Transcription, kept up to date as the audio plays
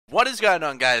What is going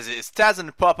on, guys? It's Taz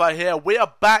and Popeye here. We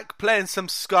are back playing some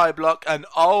SKYBLOCK, and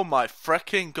oh my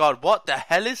freaking god, what the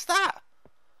hell is that?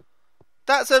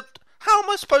 How am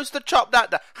I supposed to chop that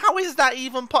down? How is that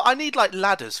even I need like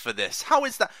ladders for this. How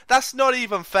is that? That's not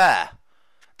even fair.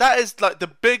 That is like the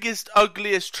biggest,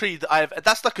 ugliest tree that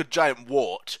that's like a giant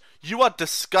wart. You are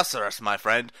disgustorous, my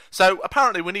friend. So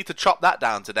apparently we need to chop that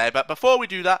down today. But before we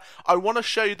do that, I want to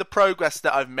show you the progress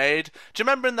that I've made. Do you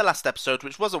remember in the last episode,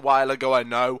 which was a while ago, I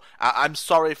know. I'm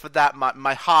sorry for that.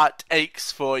 My heart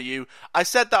aches for you. I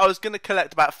said that I was going to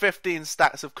collect about 15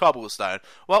 stacks of cobblestone.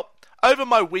 Well, over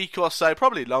my week or so,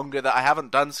 probably longer, that I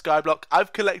haven't done SKYBLOCK,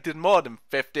 I've collected more than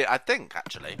 50, I think,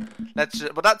 actually.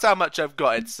 But that's how much I've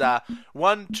got. It's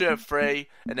 1, 2, 3,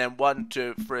 and then 1,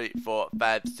 2, 3, 4,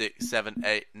 5, 6, 7,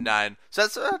 8, 9. So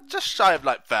it's just shy of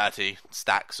like 30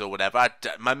 stacks or whatever.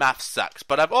 My math sucks.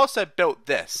 But I've also built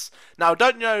this. Now, I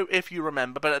don't know if you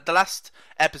remember, but at the last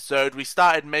episode, we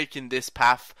started making this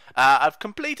path. I've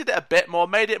completed it a bit more,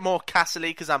 made it more castle-y,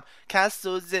 because I'm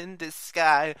castles in the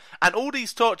sky. And all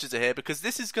these torches are here because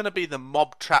this is going to be the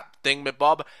mob trap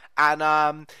thingamabob.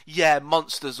 And, yeah,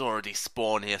 monsters already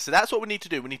spawn here. So that's what we need to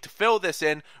do. We need to fill this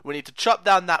in. We need to chop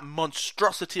down that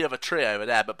monstrosity of a tree over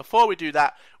there. But before we do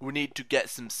that, we need to get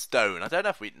some stone. I don't know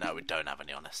if we don't have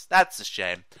any on us. That's a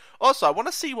shame. Also, I want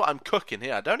to see what I'm cooking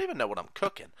here. I don't even know what I'm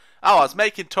cooking. Oh, I was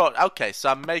making okay, so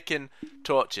I'm making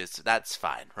torches. That's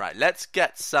fine. Right, let's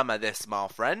get some of this, my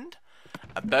friend.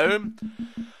 Boom.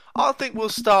 I think we'll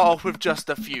start off with just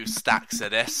a few stacks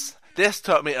of this. This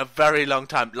took me a very long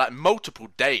time, like multiple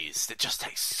days. It just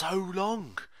takes so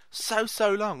long. So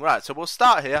long. Right, so we'll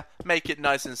start here, make it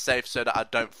nice and safe so that I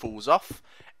don't falls off.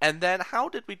 And then how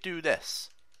did we do this?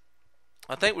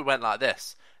 I think we went like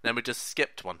this. And then we just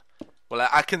skipped one. Well,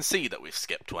 I can see that we've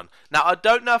skipped one. Now, I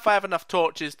don't know if I have enough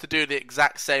torches to do the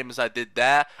exact same as I did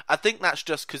there. I think that's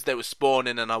just because they were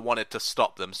spawning and I wanted to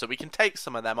stop them. So we can take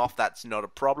some of them off. That's not a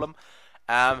problem.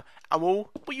 And we'll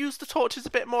use the torches a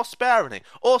bit more sparingly.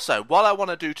 Also, what I want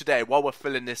to do today, while we're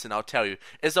filling this in, I'll tell you,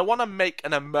 is I want to make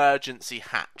an emergency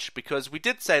hatch. Because we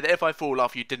did say that if I fall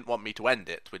off, you didn't want me to end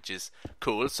it, which is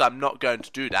cool. So I'm not going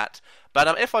to do that.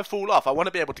 But if I fall off, I want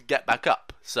to be able to get back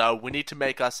up. So we need to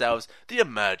make ourselves the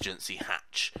emergency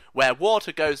hatch, where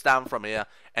water goes down from here,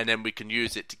 and then we can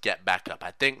use it to get back up.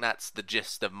 I think that's the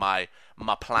gist of my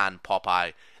plan,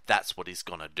 Popeye. That's what he's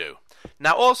gonna do.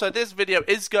 Now, also, this video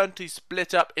is going to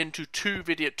split up into two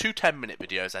 10-minute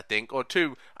videos, I think, or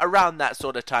two around that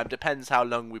sort of time. Depends how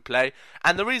long we play.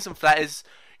 And the reason for that is,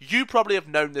 you probably have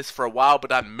known this for a while,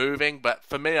 but I'm moving. But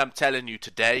for me, I'm telling you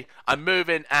today, I'm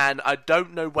moving, and I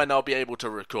don't know when I'll be able to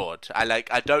record.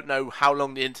 I don't know how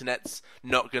long the internet's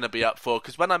not gonna be up for.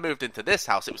 Because when I moved into this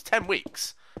house, it was 10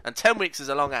 weeks, and 10 weeks is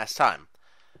a long ass time.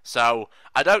 So,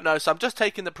 I don't know, so I'm just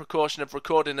taking the precaution of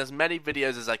recording as many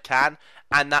videos as I can,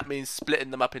 and that means splitting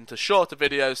them up into shorter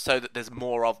videos so that there's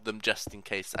more of them just in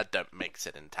case I don't make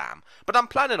it in time. But I'm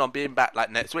planning on being back like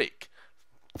next week.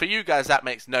 For you guys that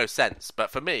makes no sense,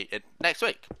 but for me, next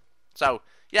week. So,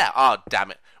 yeah, oh damn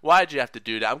it. Why do you have to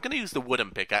do that? I'm going to use the wooden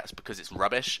pickaxe because it's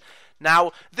rubbish.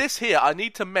 Now, this here I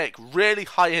need to make really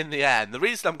high in the air, and the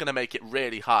reason I'm going to make it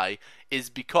really high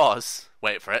is because,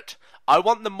 wait for it, I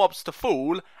want the mobs to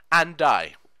fall and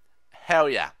die. Hell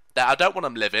yeah. I don't want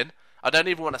them living. I don't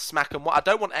even want to smack them. I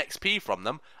don't want XP from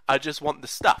them. I just want the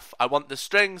stuff. I want the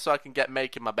string so I can get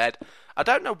making my bed. I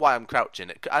don't know why I'm crouching.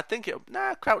 I think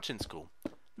crouching's cool.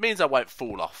 It means I won't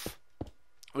fall off,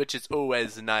 which is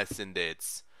always nice indeed.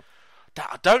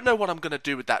 I don't know what I'm going to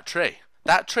do with that tree.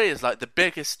 That tree is like the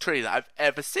biggest tree that I've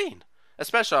ever seen.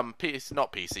 Especially on PC,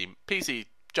 not PC. PC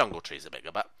jungle trees are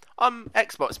bigger, but on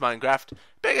Xbox Minecraft,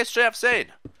 biggest tree I've seen.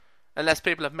 Unless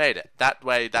people have made it. That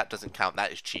way, that doesn't count.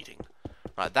 That is cheating.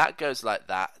 Right, that goes like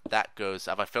that. That goes...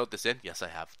 Have I filled this in? Yes, I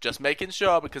have. Just making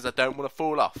sure because I don't want to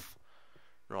fall off.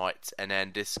 Right, and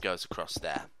then this goes across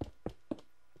there.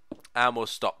 And we'll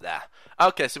stop there.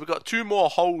 Okay, so we've got 2 more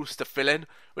holes to fill in,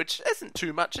 which isn't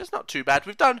too much. It's not too bad.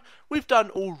 We've done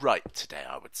all right today,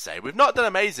 I would say. We've not done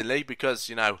amazingly because,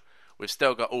 you know, we've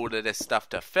still got all of this stuff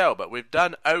to fill, but we've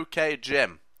done okay,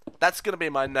 Jim. That's going to be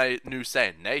my new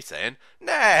saying. Nay saying.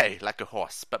 Nay, like a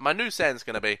horse. But my new saying's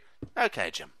going to be, okay,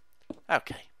 Jim.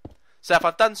 Okay. So if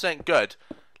I've done something good,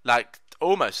 like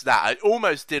almost that, I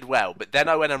almost did well, but then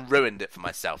I went and ruined it for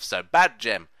myself. So bad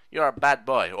Jim, you're a bad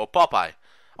boy. Or Popeye.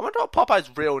 I wonder what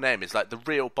Popeye's real name is, like the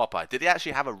real Popeye. Did he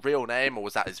actually have a real name, or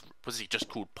was he just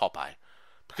called Popeye?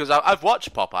 Because I've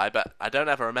watched Popeye, but I don't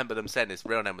ever remember them saying his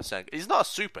real name was saying. He's not a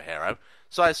superhero,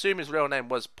 so I assume his real name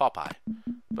was Popeye.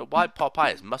 But why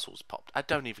Popeye? His muscles popped. I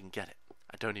don't even get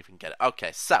it.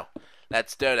 Okay, so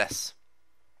let's do this.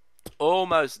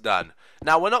 Almost done.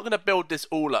 Now, we're not going to build this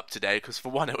all up today, because for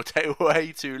one, it will take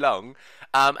way too long,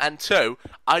 and two,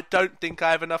 I don't think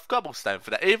I have enough cobblestone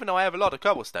for that. Even though I have a lot of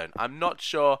cobblestone, I'm not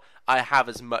sure I have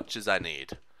as much as I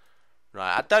need.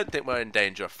 Right, I don't think we're in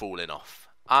danger of falling off.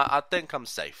 I think I'm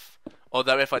safe.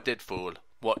 Although, if I did fall,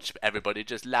 watch everybody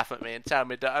just laugh at me and tell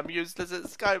me that I'm useless at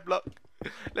Skyblock.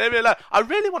 Leave me alone. I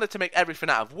really wanted to make everything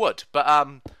out of wood, but,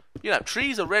 you know,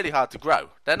 trees are really hard to grow.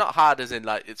 They're not hard as in,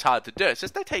 like, it's hard to do. It's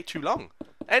just they take too long.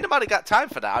 Ain't nobody got time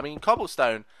for that. I mean,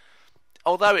 cobblestone,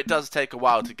 although it does take a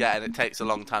while to get and it takes a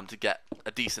long time to get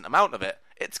a decent amount of it,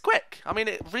 it's quick. I mean,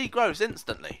 it regrows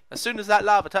instantly. As soon as that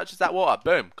lava touches that water,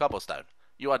 boom, cobblestone.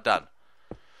 You are done.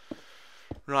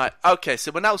 Right, okay,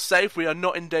 so we're now safe. We are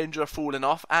not in danger of falling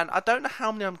off, and I don't know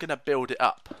how many I'm going to build it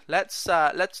up. Let's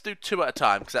do 2 at a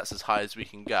time, because that's as high as we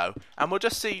can go, and we'll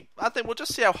just see. I think we'll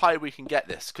just see how high we can get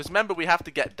this, because remember, we have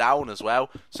to get down as well,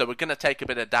 so we're going to take a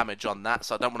bit of damage on that,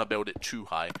 so I don't want to build it too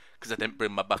high, because I didn't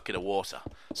bring my bucket of water.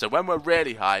 So when we're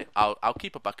really high, I'll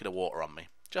keep a bucket of water on me,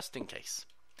 just in case.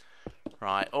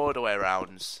 Right, all the way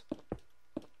around.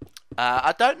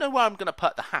 I don't know where I'm going to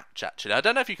put the hatch, actually. I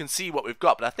don't know if you can see what we've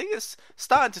got, but I think it's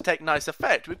starting to take nice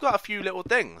effect. We've got a few little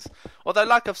things. Although,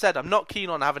 like I've said, I'm not keen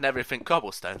on having everything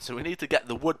cobblestone, so we need to get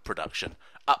the wood production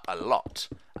up a lot.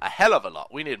 A hell of a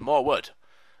lot. We need more wood.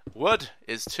 Wood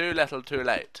is too little too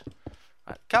late.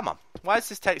 Right, come on. Why does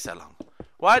this take so long?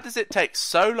 Why does it take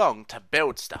so long to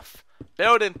build stuff?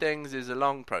 Building things is a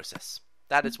long process.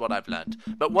 That is what I've learned.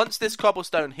 But once this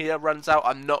cobblestone here runs out,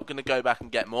 I'm not going to go back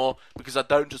and get more, because I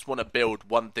don't just want to build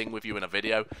one thing with you in a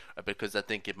video, because I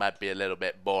think it might be a little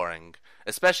bit boring.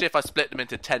 Especially if I split them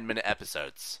into 10-minute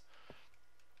episodes.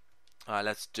 Alright,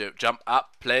 let's do it. Jump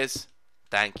up, please.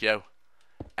 Thank you.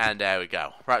 And there we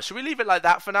go. Right, should we leave it like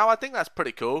that for now? I think that's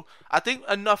pretty cool. I think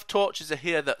enough torches are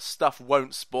here that stuff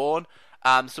won't spawn.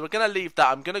 So we're going to leave that.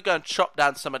 I'm going to go and chop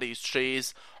down some of these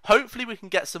trees. Hopefully we can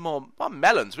get some more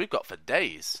melons. We've got for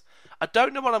days. I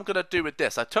don't know what I'm going to do with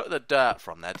this. I took the dirt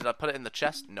from there. Did I put it in the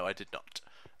chest? No, I did not.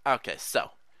 Okay,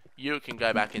 so you can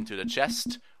go back into the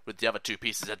chest with the other 2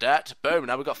 pieces of dirt. Boom,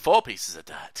 now we've got 4 pieces of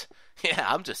dirt. Yeah,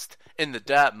 I'm just in the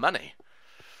dirt money.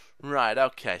 Right,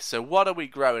 okay, so what are we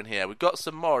growing here? We've got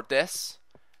some more of this.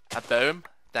 Boom.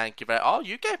 Thank you very much. Oh,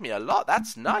 you gave me a lot.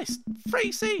 That's nice.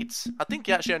 3 seeds. I think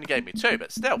you actually only gave me 2,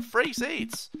 but still, 3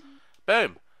 seeds.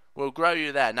 Boom. We'll grow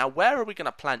you there. Now, where are we going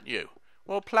to plant you?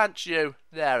 We'll plant you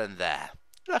there and there.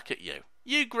 Look at you.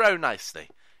 You grow nicely.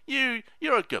 You're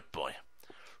a good boy.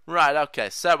 Right, okay,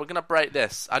 so we're going to break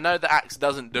this. I know the axe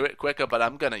doesn't do it quicker, but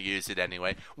I'm going to use it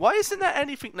anyway. Why isn't there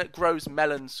anything that grows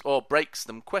melons or breaks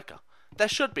them quicker? There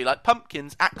should be. Like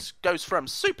pumpkins, axe goes through them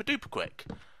super duper quick.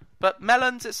 But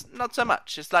melons, it's not so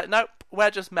much. It's like, nope, we're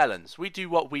just melons. We do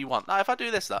what we want. Now, if I do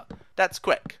this, look, that's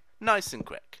quick. Nice and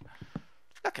quick.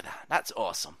 Look at that. That's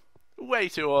awesome. Way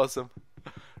too awesome.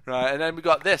 Right, and then we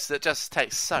got this that just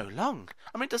takes so long.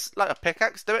 I mean, does, like, a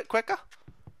pickaxe do it quicker?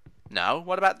 No.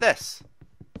 What about this?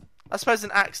 I suppose an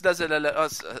axe does it a little...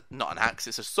 not an axe,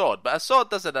 it's a sword. But a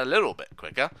sword does it a little bit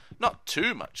quicker. Not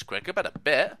too much quicker, but a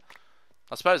bit.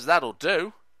 I suppose that'll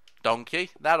do. Donkey,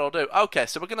 that'll do. Okay,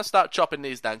 so we're going to start chopping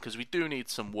these down because we do need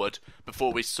some wood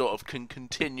before we sort of can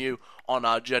continue on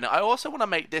our journey. I also want to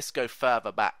make this go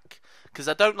further back because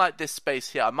I don't like this space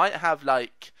here. I might have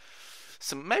like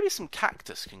maybe some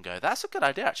cactus can go. That's a good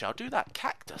idea actually. I'll do that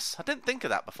cactus. I didn't think of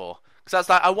that before because I was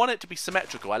like, I want it to be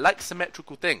symmetrical. I like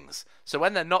symmetrical things. So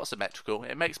when they're not symmetrical,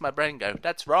 it makes my brain go,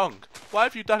 that's wrong. Why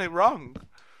have you done it wrong?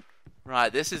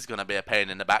 Right, this is going to be a pain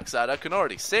in the backside. I can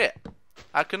already see it.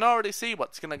 I can already see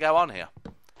what's going to go on here.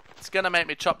 It's going to make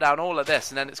me chop down all of this,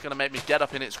 and then it's going to make me get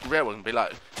up in its grill and be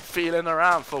like, feeling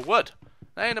around for wood.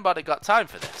 Ain't nobody got time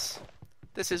for this.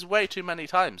 This is way too many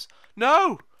times.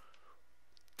 No!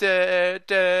 We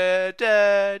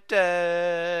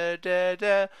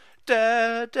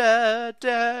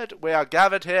are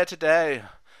gathered here today.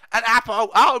 An apple!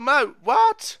 Oh, no!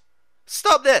 What?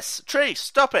 Stop this! Tree,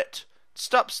 stop it!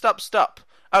 Stop, stop, stop.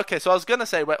 Okay, so I was going to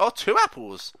say, wait, oh, 2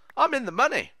 apples. I'm in the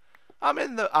money. I'm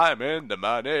in the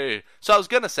money. So I was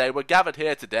going to say, we're gathered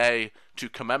here today to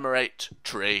commemorate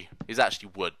Tree. He's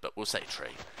actually wood, but we'll say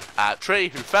Tree. Tree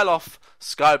who fell off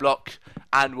Skyblock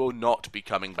and will not be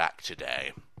coming back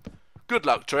today. Good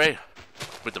luck, Tree,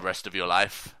 with the rest of your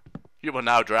life. You will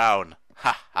now drown.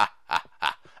 Ha, ha, ha,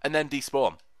 ha. And then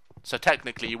despawn. So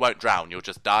technically you won't drown, you'll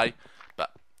just die.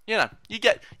 But, you know, you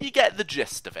get the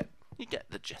gist of it. You get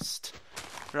the gist.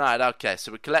 Right, okay,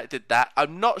 so we collected that.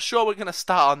 I'm not sure we're going to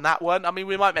start on that one. I mean,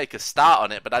 we might make a start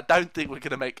on it, but I don't think we're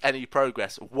going to make any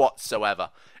progress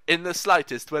whatsoever. In the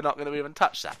slightest, we're not going to even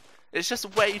touch that. It's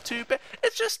just way too big.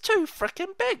 It's just too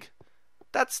freaking big.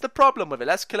 That's the problem with it.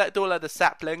 Let's collect all of the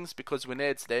saplings because we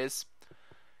need these.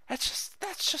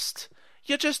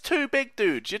 You're just too big,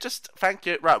 dude. Thank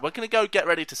you. Right, we're going to go get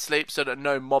ready to sleep so that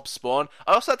no mobs spawn.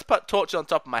 I also had to put torches on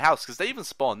top of my house because they even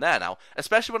spawn there now.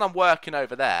 Especially when I'm working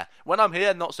over there. When I'm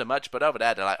here, not so much, but over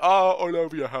there, they're like, oh, all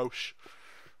over your house.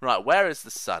 Right, where is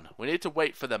the sun? We need to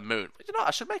wait for the moon. You know what?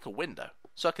 I should make a window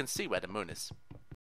so I can see where the moon is.